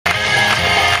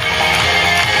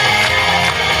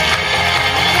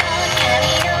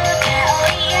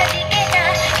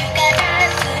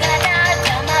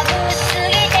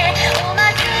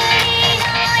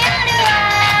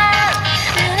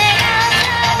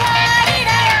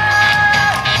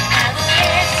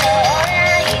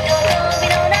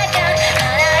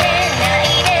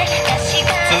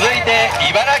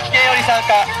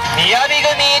雅組。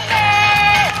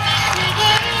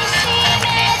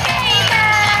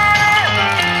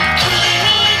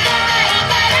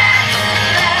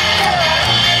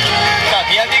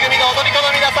雅組の踊り子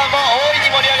の皆さんも大いに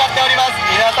盛り上がっております。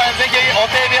皆さんぜひお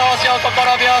手拍子、お心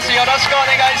拍子よろしくお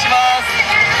願いします。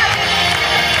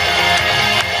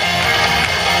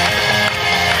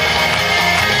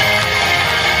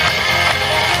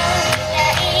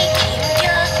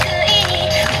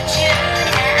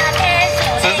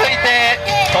続いて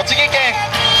栃木県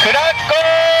倉子。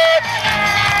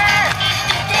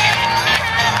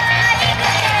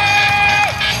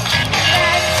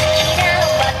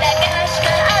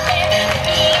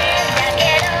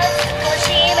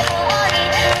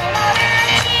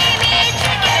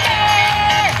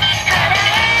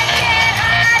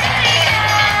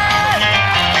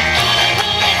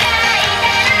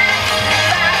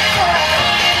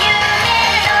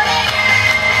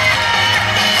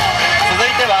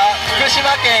福島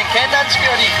県県南地区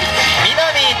より南。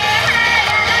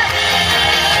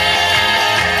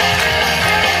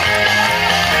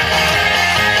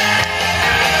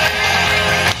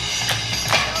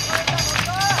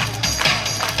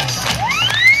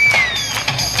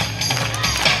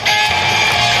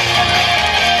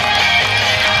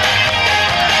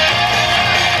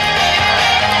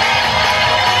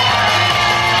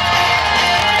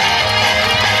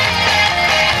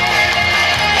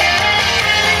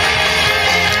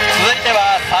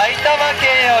埼玉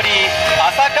県より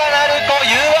朝霞鳴子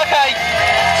融和会。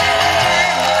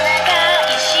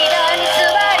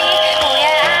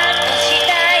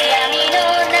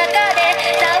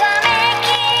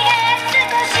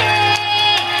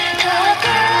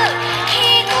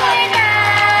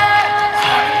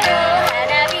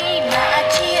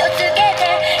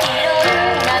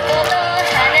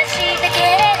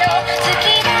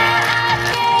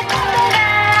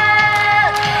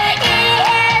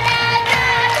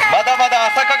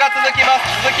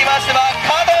続きましては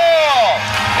華道。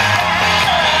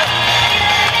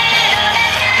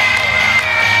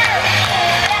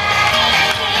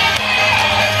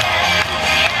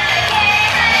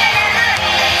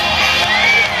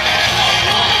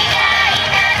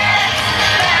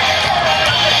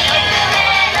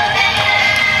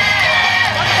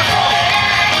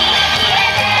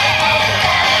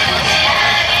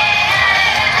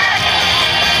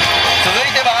続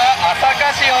いては朝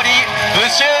霞市より武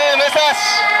州武蔵。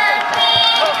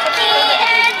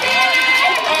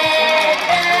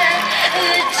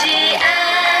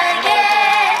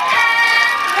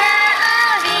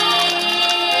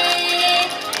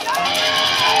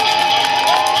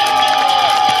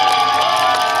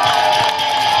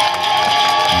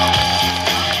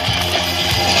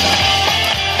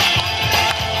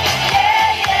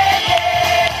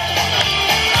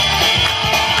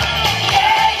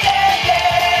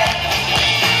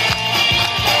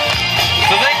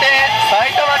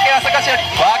朝霞市より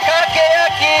若け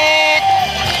焼き。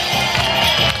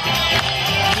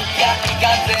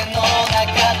風の中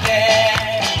で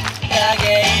嘆い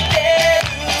て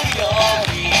るよ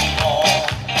りも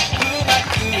うま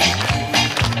くいく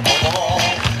ことを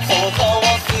想像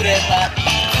すればい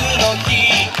つの日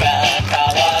か変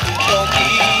わる時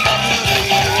が来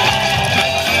る。普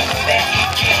通で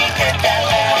生きてたら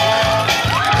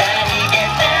何気な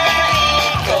い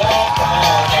とこ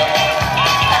で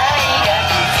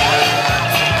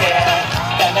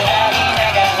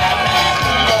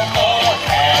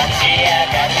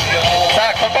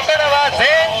ここからは全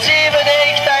チームで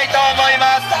いきたいと思い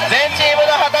ます。全チーム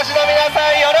の旗師の皆さ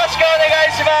んよろしくお願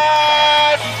いしま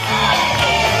す。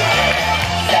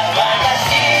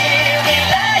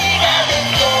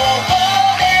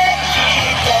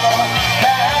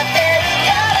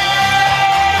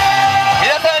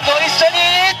皆さんご一緒に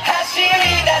走り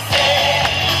出せ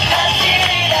走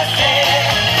り出せ。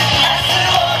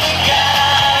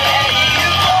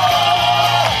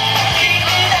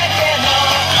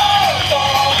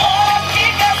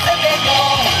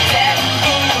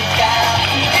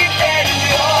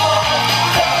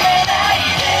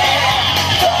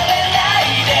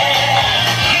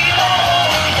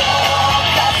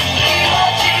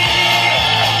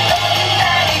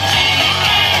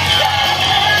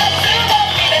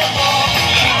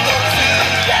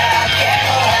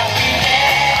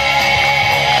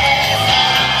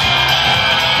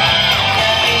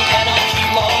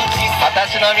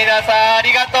私の皆さんあ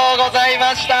りがとうござい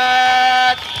まし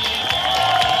た。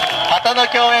旗の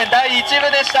共演第1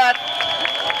部でした。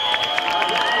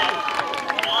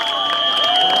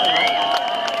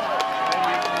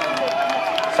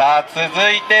さあ続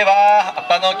いては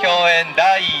旗の共演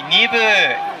第2部。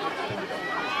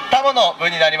タモの部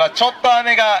になります。ちょっと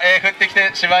雨が、降ってき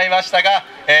てしまいましたが、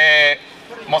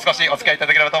もう少しお付き合いいた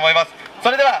だければと思います。そ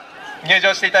れでは入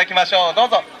場していただきましょう。どう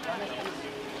ぞ。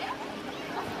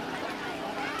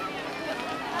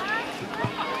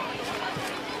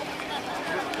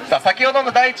先ほど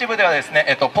の第1部ではです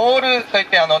ね、ポールといっ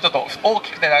てちょっと大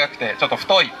きくて長くてちょっと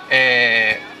太い、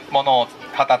ものを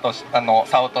旗とし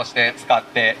竿として使っ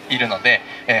ているので、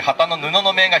旗の布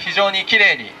の面が非常に綺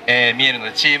麗に、見えるの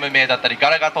でチーム名だったり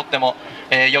柄がとっても、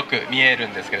よく見える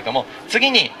んですけれども、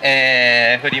次に、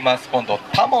振ります今度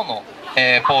タモの、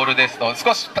ポールですと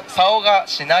少し竿が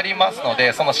しなりますの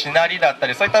で、そのしなりだった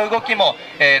りそういった動きも、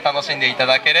楽しんでいた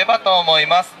だければと思い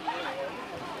ます。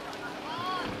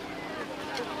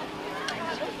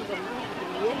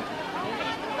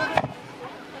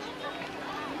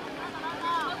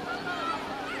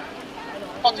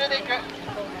途中で行く。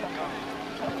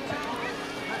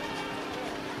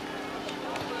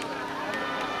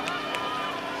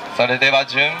それでは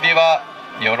準備は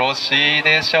よろしい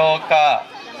でしょうか。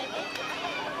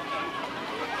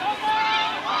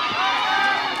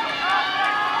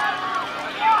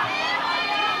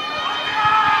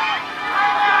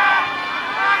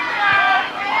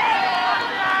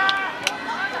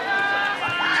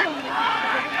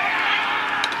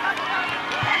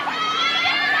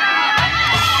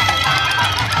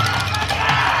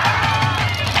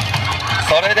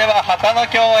それでは旗の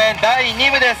共演第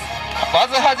2部です。ま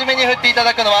ずはじめに振っていた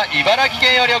だくのは茨城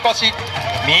県よりお越し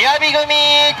宮城組。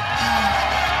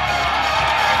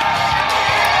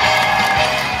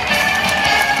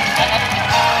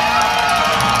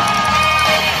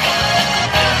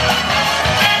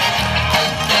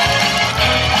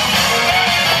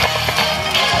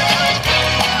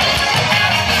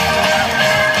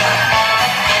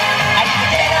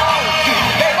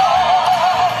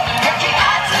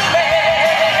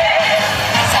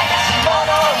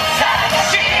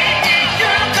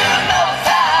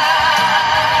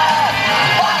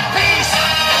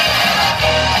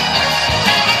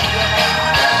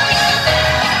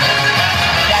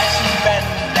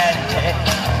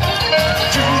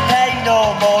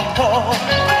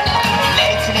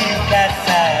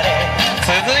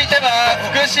続いては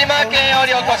福島県よ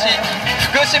りお越し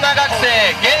福島学生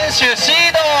原種シ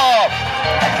ード。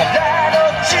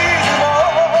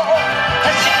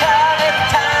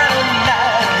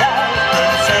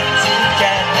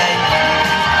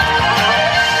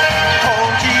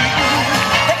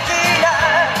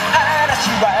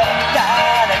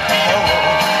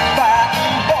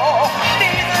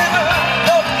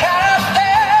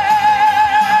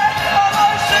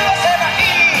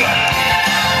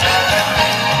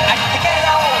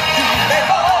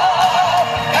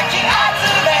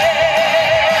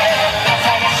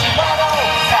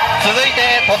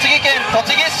栃木県栃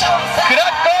木市クラ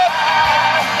ッコ。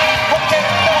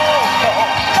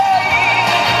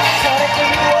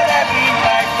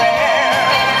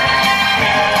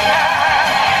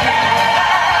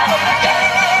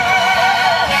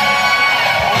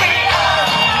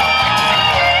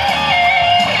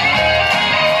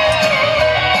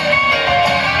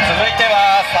続いて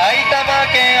は埼玉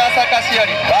県朝霞市よ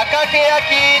り若け焼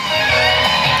き。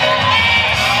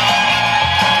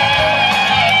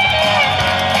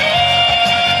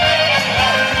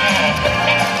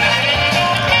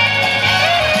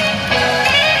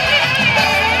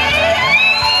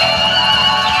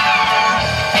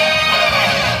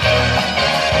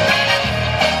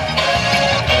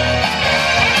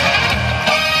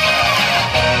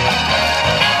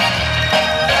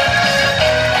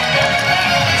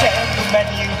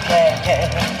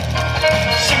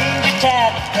信じちゃ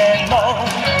っても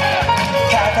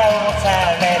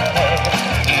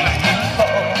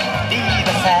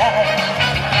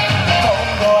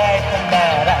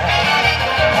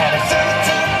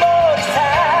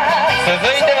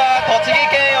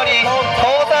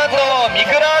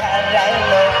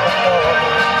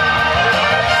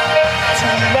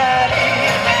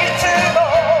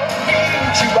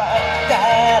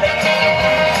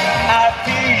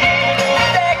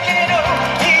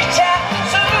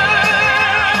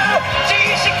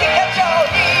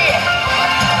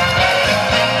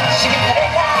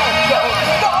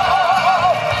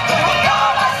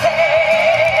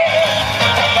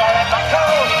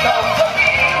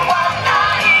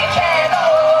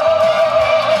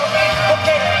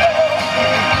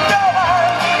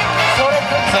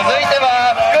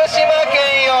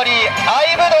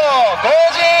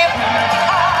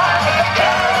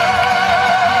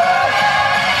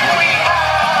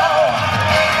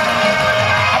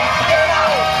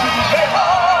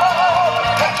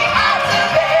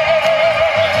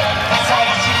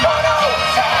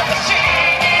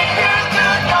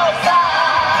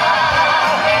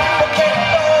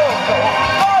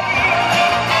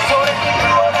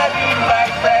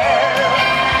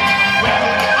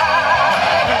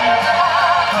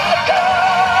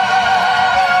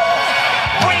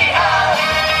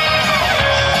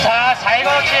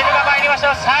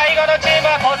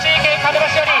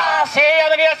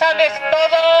皆さんです。どう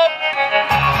ぞ。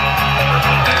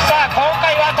さあ今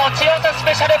回はとちよさス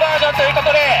ペシャルバージョンというこ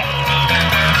とで、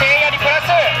聖夜にプラス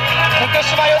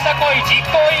福島よさこい実行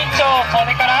委員長、そ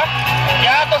れから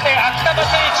ヤートセ秋田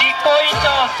祭り実行委員長、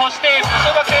そして部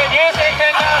所属流星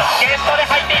君がゲストで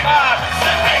入っています。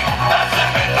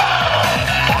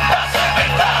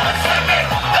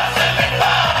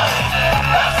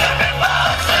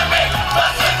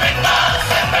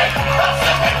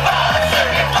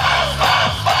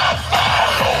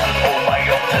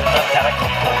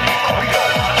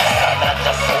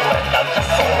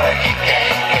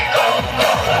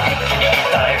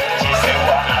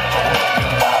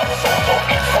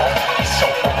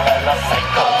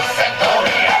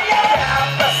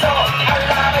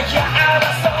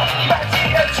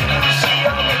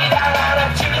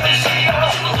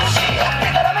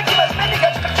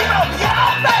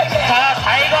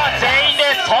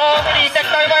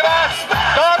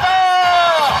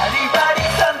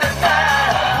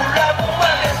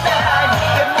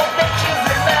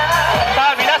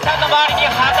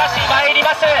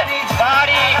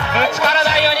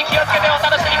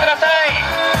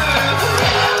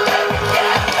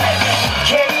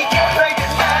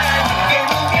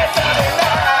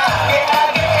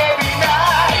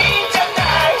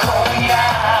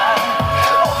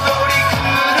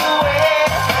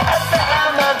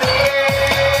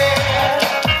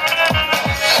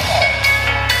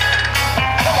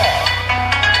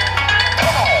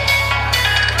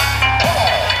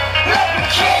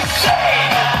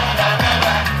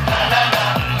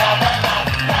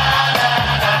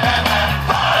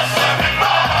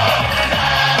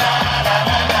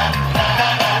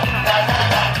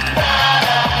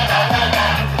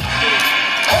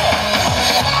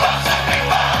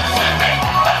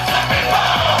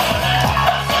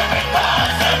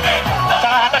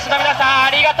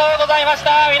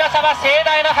皆様盛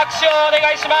大な拍手をお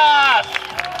願いします。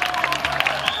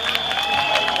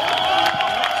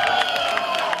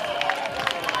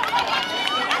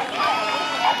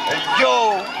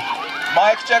Yo!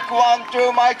 マイクチェックワンツ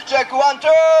ー、マイクチェックワンツ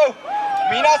ー。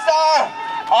皆さ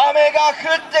ん雨が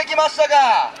降ってきました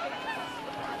が、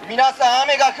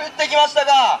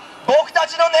僕た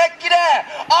ちの熱気で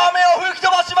雨を吹き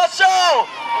飛ばしましょう。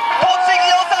栃木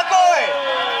よさこい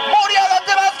盛り上がっ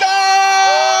てますか？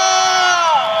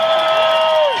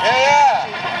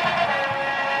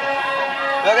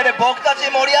というわけで僕たち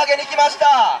盛り上げに来まし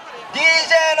た。 DJ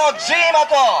のジーマ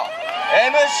と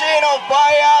MC のバ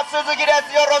イヤー鈴木で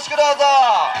す。よろしくどうぞ。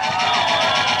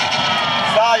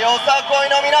さあよさこい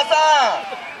の皆さ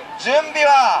ん、準備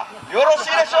はよろし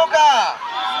いでしょうか？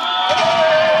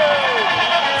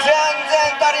全然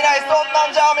足りない。そんな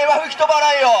んじゃ雨は吹き飛ば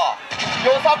ないよ。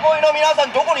よさこいの皆さ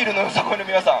んどこにいるの？よさこいの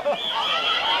皆さん。雨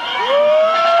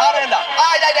だ。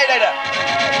あ、いた。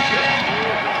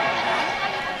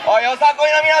おいよさこ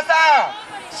いの皆さん、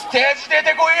ステージ出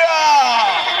てこいよ。行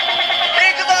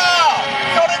くぞ。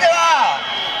それでは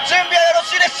準備はよろ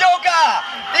しいでしょうか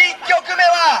？1曲目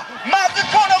はまず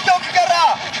この曲か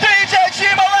ら。 DJ チ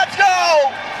ームレッツゴー。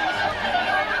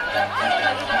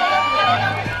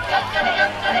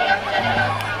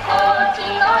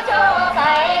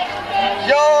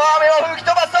よー、雨を吹き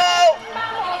飛ばそう。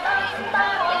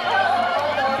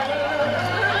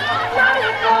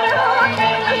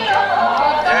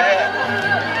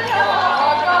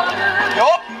よっ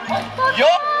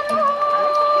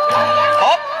ほっ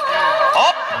ほ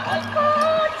っ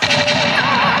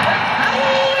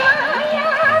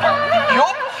よっ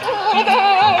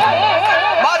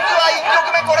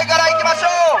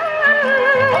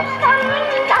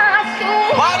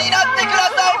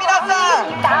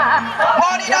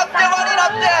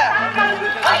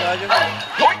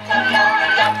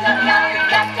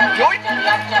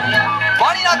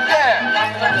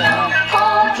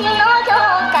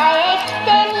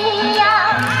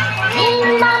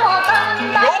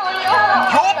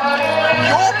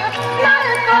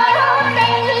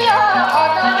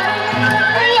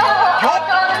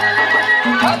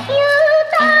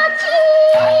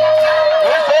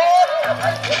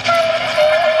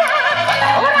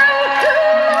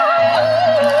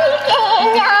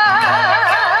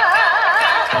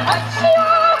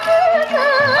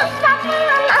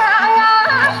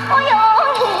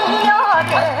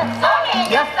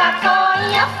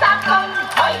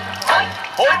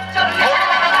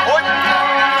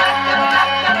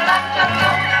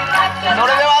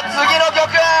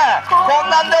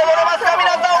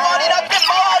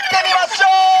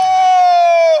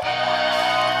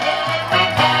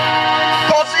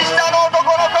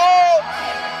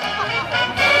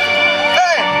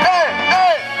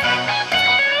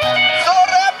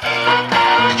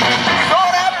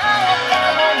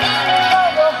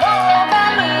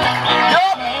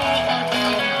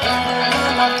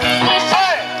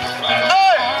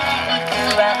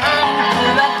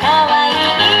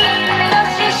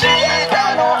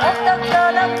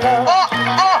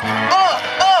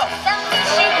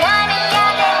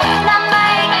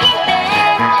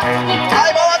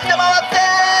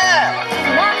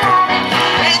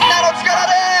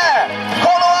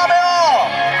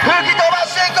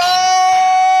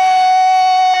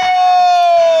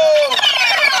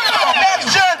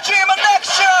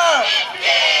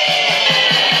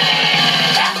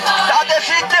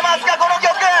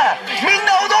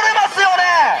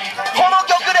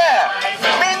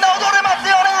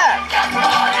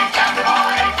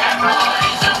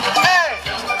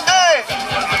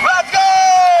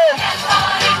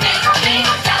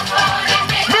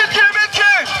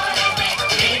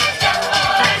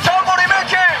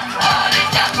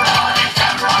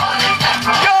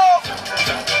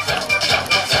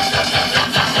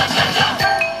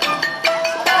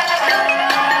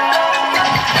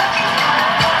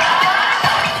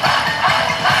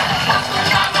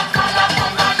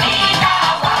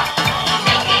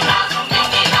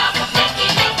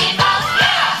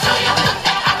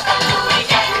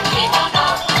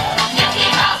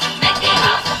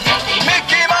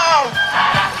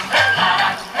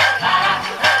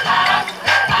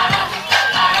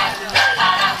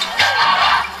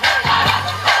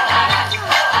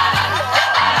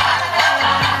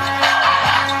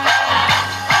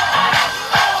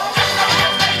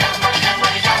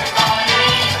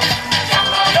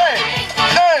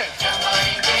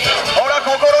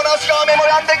雨も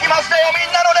止んできましたよ。み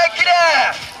んなの熱気で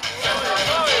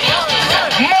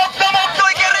もっともっと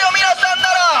いけるよ皆さんな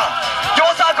ら。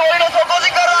よさこいの底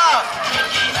力、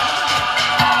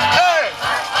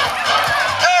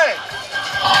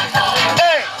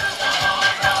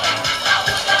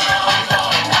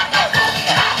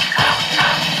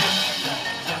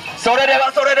そ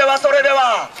れで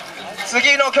は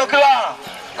次の曲は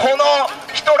この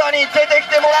人らに出てき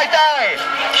てもらいたい。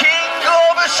キング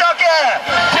オブ鮭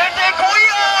出てこい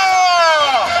よ。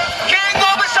キング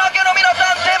オブ鮭の皆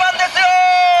さん出番ですよ。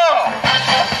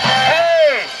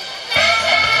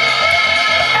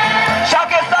鮭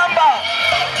サンバ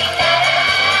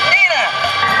いいね、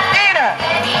いいね。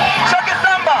鮭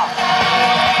サンバ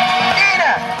いいね。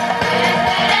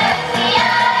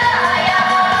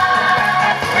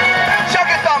鮭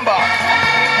サンバ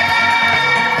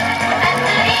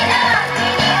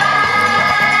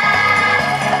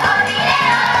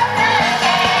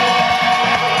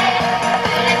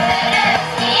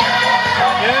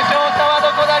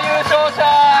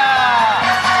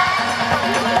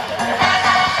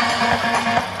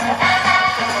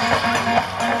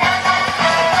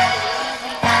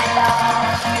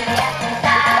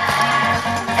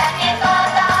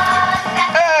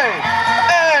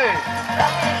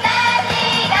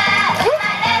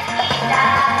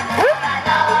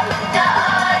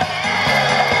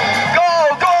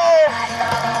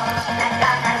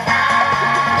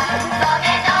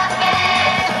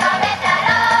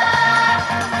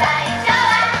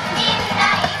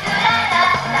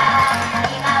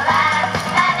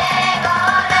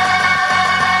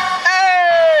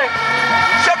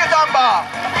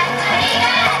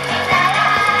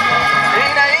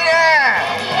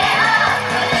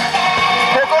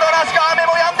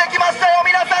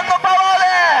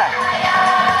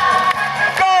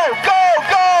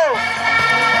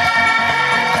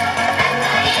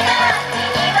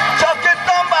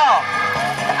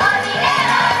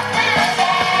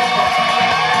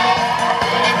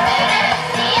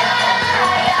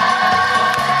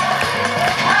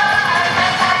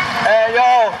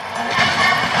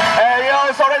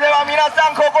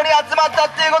集まったっ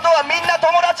ていうことはみんな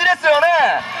友達ですよね。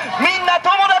みんな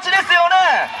友達ですよ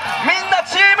ね。みんな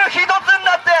チーム一つに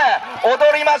なって踊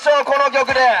りましょう。この曲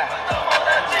で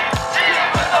チ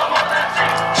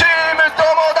ーム友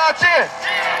達、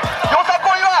よさ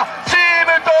こいはチー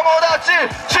ム友達、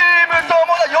チーム友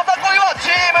達、よさこいはチ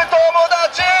ーム友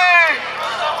達、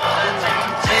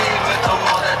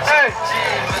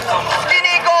好き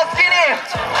に行こう、好きに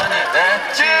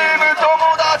チーム友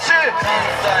達、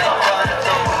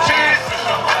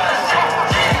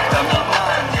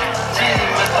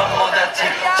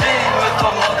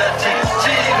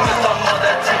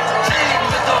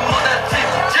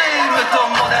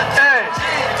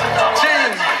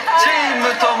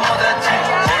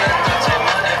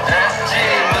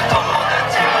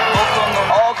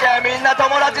友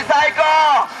達最高。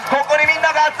ここにみん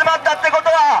なが集まったってこと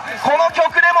はこの曲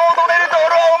でも踊れると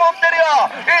俺は思ってるよ。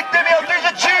行ってみよう。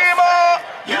チーム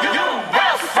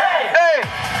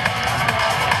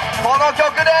この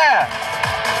曲で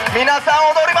皆さん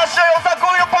踊りましょう。よさ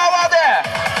こいのパワーで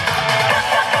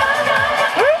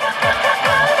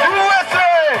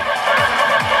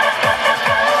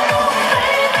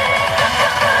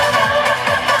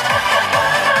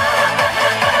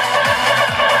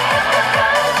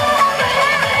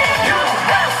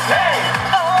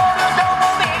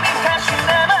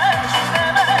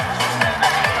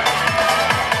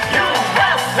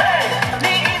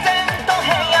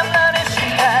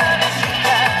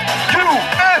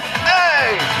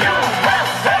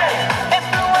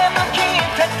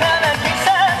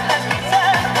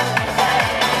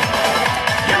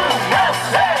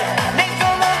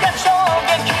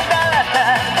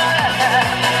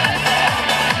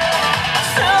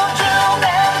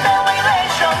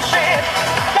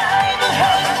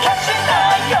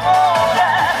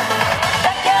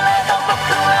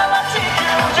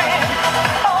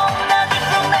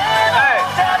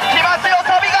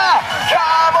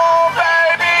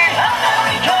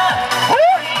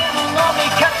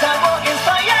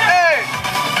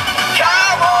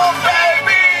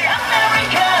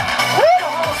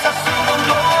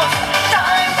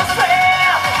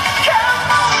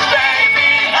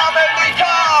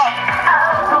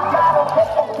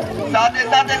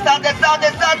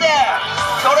さて、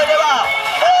それでは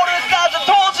オールスターズ、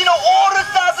当時のオール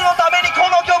スターズのためにこ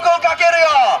の曲をかけるよ。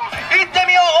行って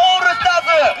みよう。オールスター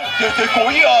ズ出て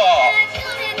こいよ。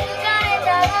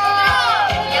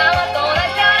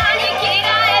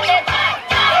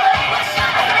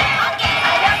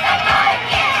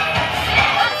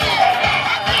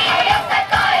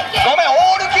ごめん、オ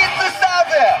ールキッズスタ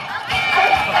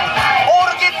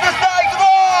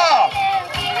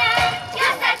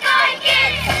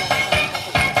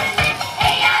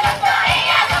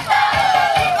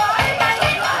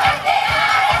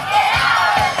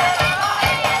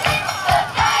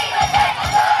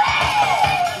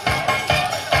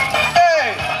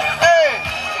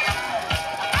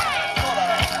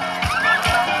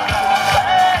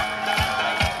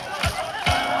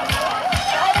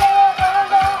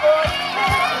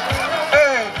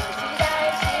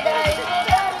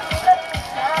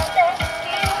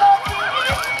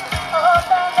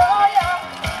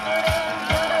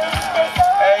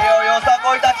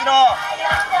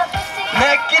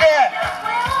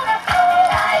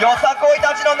こい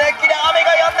たちの熱気で雨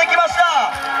が止んできました。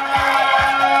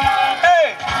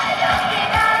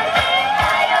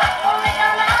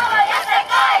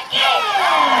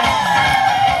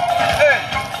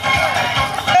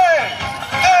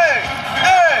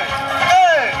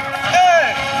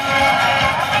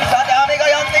さて雨が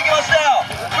止んできましたよ。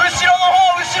後ろの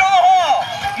方、後ろの方、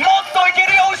もっといけ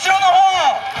るよ、後ろの方。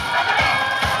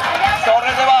そ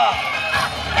れでは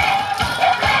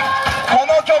こ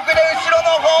の曲で後ろ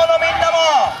の方のみんなも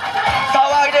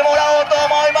騒いでもらおうと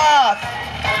思います。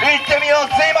行ってみよう。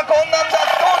今こんなんだ。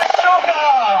どうでしょう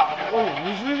か。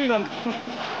湖なんだ。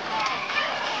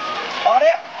あ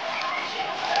れ、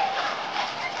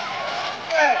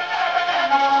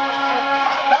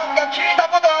なんか聞いた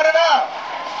ことあるな。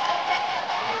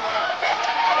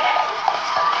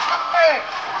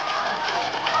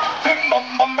ビンボ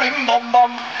ンボンビンボンボ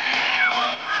ン。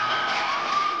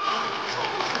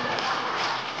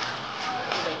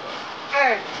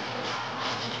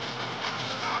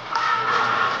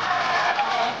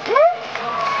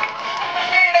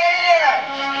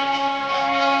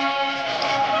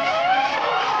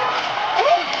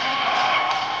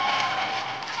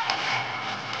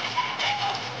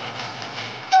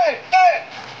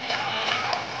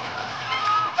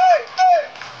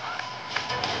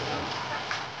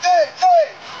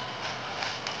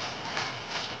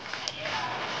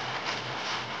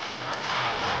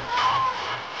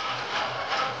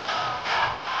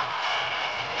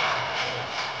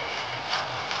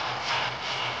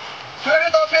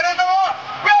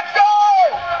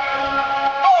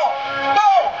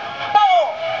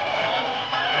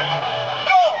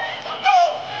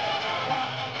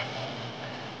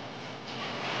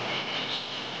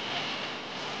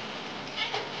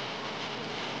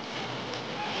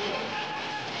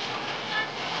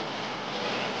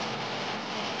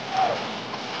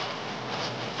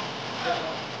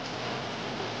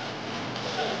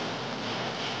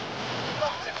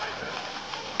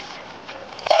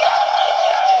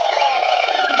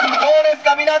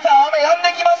皆さん、雨止ん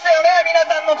できましたよね。皆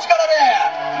さんの力で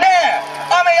ね、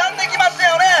雨止んできました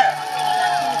よね。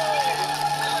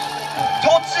栃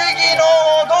木の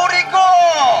踊り子、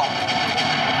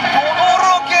轟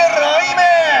け雷鳴。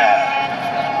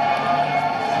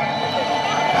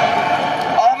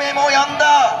雨も止んだ。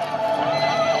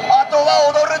あとは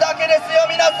踊るだけですよ。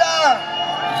皆さん、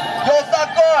よさ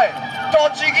こい、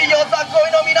栃木よさこ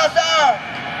いの皆さん、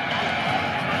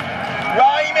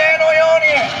雷鳴のように、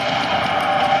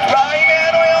雷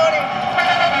鳴のように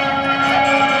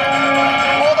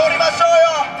踊りましょうよ。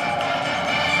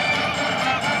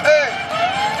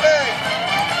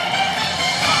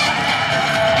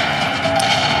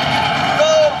ゴー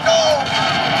ゴー。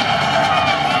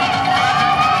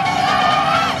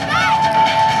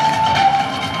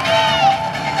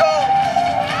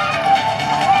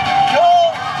ゴ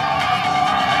ー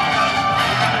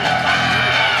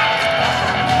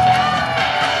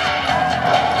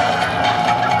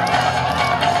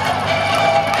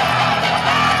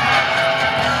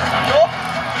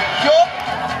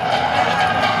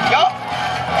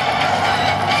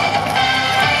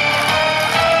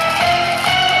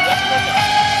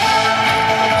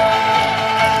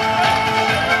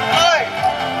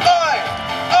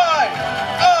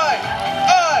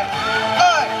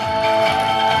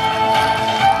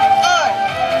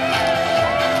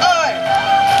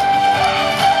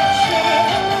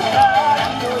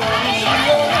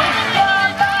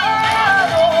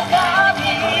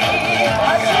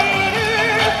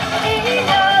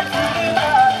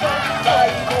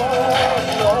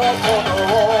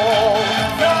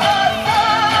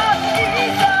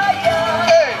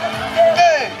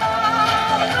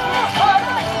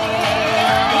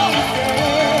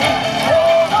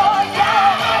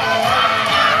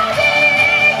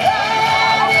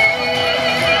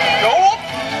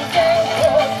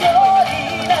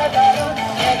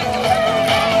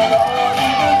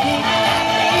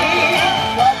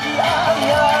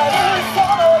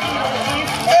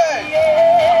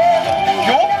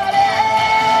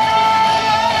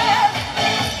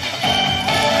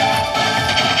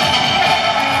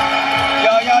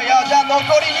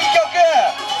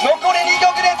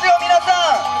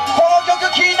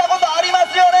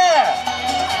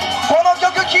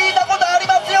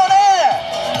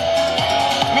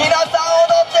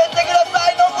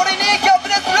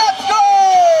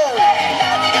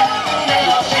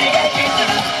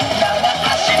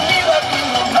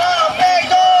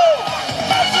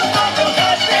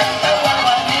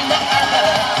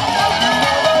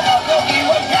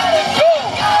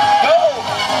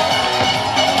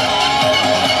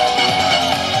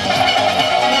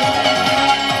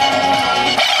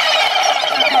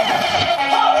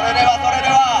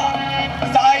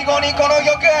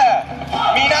皆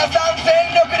さん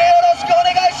全力でよろしくお願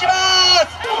いします。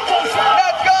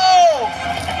 Let's go!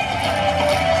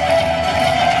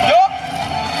 よっ、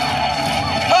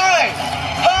はい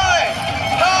はい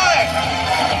はい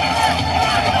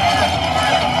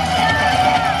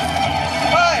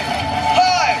はいは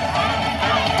い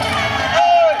は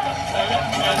いよ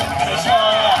っこいしょ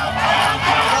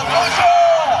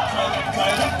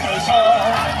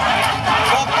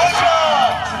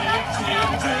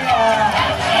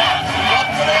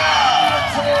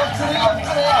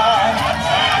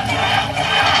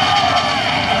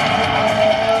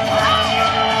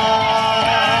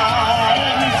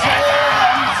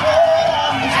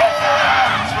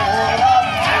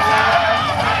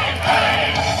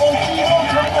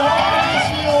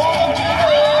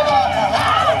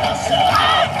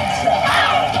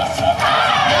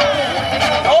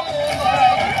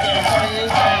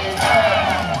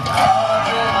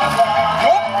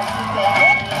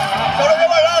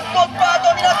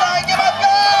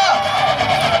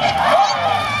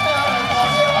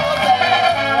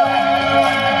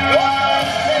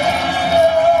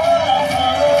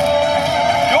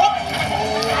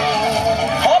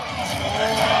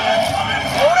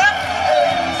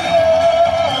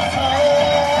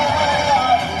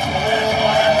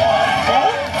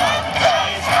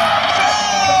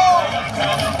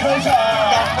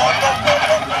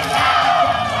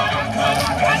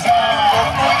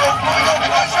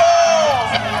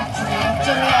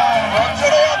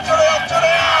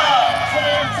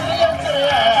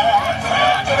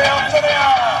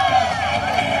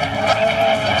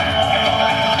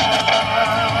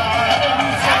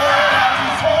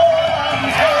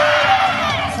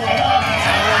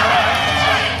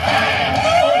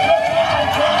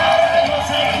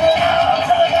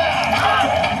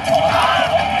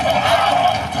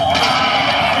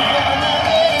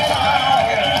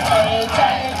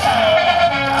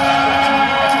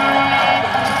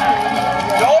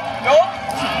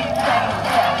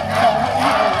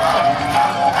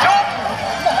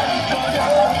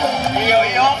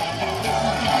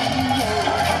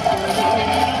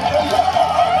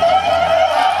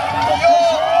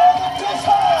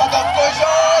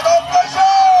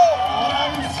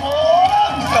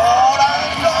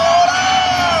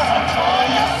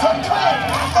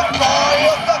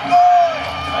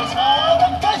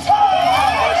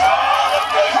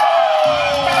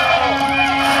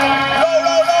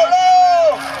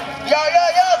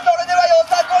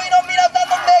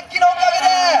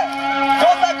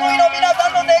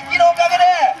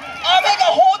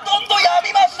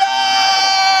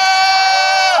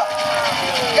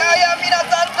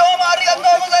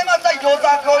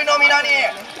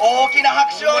大きな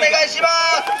拍手をお願いしま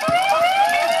す。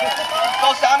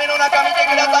そして雨の中見て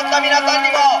くださった皆さんに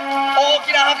も大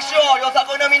きな拍手をよさ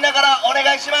こいのみんなからお願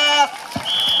いします。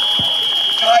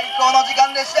最高の時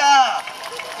間でした。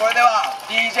それでは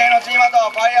DJ のチーマと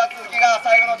ファイヤー鈴木が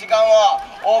最後の時間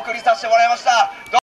をお送りさせてもらいました。